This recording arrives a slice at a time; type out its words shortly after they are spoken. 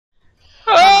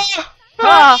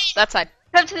Oh, That side.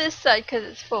 come to this side because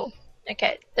it's full.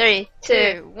 Okay, 3, 2,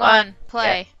 2, 1,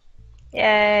 play.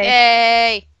 Yay!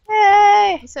 Yay!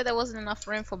 Yay! You said there wasn't enough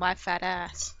room for my fat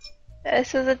ass.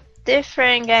 This is a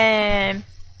different game.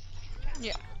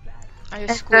 Yeah. I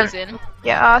just squeeze in.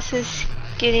 Your ass is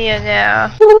skinnier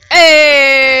now.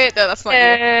 Hey! No, that's not you.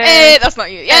 Yay. Hey, that's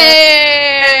not you.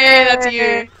 Yay! That's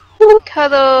you.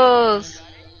 Cuddles!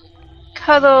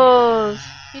 Cuddles!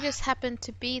 You just happened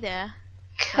to be there.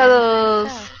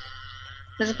 Cuddles!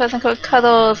 There's a person called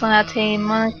Cuddles on our team. You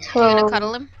gonna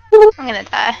cuddle him? I'm gonna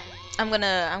die. I'm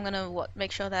gonna what?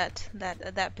 Make sure that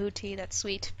booty, that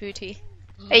sweet booty.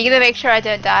 Are you gonna make sure I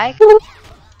don't die?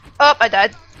 Oh, I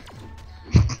died.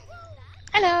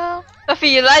 Hello. Sophie,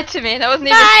 you lied to me. That wasn't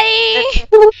even.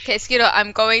 Bye. Okay, Skittle,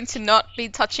 I'm going to not be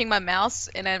touching my mouse,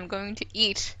 and I'm going to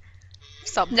eat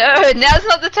something. No, now's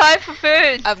not the time for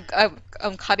food.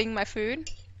 I'm cutting my food.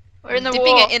 We're in the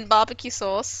dipping war. it in barbecue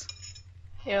sauce.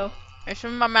 Ew. It's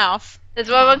in my mouth. There's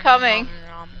one coming.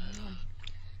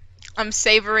 I'm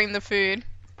savoring the food.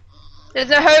 There's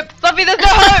no hope. Fluffy, there's no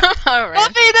hope. Alright.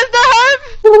 Fluffy, there's no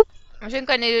hope. I think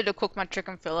I needed to cook my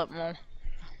chicken fillet more.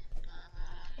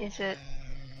 Is it?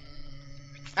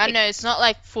 I know, it's not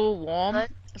like full warm.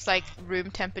 It's like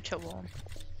room temperature warm.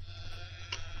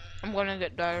 I'm gonna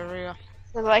get diarrhea.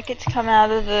 So like it's come out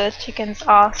of the chicken's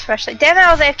ass freshly. Damn it,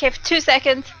 I was AFK for 2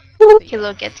 seconds.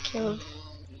 Killer gets killed.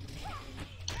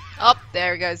 Oh,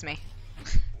 there goes me.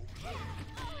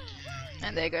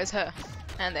 And there goes her.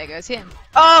 And there goes him.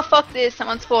 Oh, fuck this.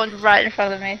 Someone spawned right in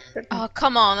front of me. Oh,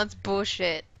 come on, that's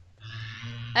bullshit.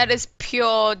 That is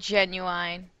pure,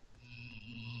 genuine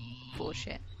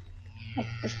bullshit. Like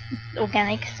just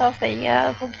organic stuff that you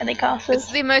have, organic asses.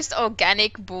 It's the most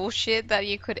organic bullshit that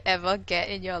you could ever get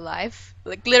in your life.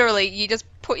 Like, literally, you just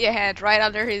put your hand right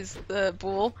under his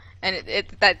ball, and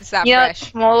that's that You know,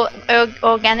 fresh. more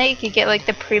organic, you get like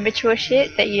the premature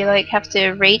shit that you like have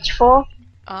to reach for.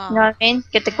 Oh. You know what I mean?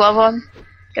 Get the glove on,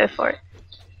 go for it.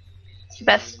 It's the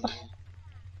best stuff.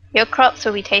 Your crops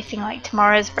will be tasting like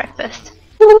tomorrow's breakfast.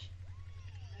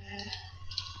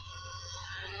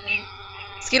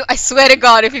 Skittle, I swear to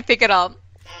God, if you pick it up.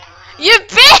 You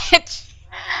bitch!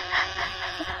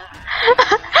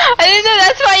 I didn't know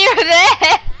that's why you were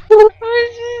there! What's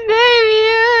his name?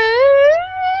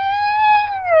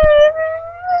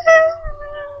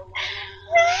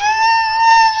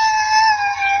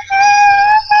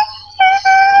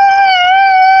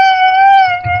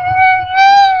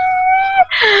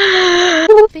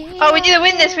 Oh, we didn't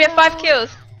win this, we have 5 kills.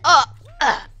 Oh,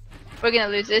 We're gonna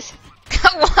lose this.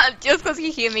 what? Just because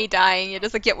you hear me dying, you're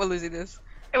just like, yeah, we're losing this.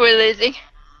 We're losing.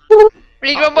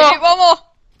 We need one more. We need one more!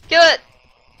 Kill it!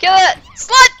 Kill it!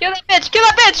 Slut! Kill that bitch! Kill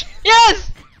that bitch!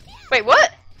 Yes! Wait,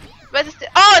 what? Where's this?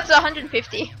 Oh, it's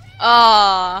 150.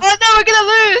 Ah. Oh no, we're gonna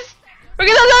lose! We're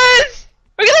gonna lose!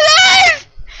 We're gonna lose!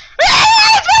 We're gonna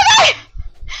lose! Baby!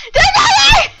 There's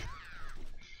nothing!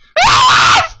 We're gonna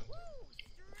lose!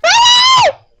 We're gonna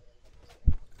lose!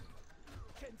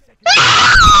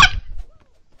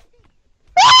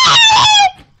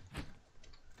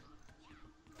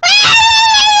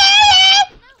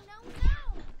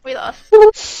 We lost. All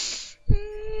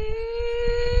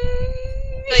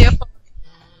your fault.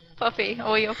 Puffy,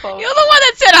 all your fault. You're the one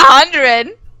that said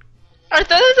 100! I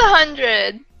thought it was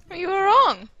 100. You were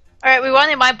wrong. Alright, we won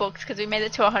in my books because we made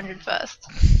it to 100 first.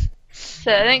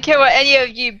 So I don't care what any of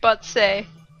you butts say.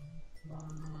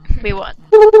 We won.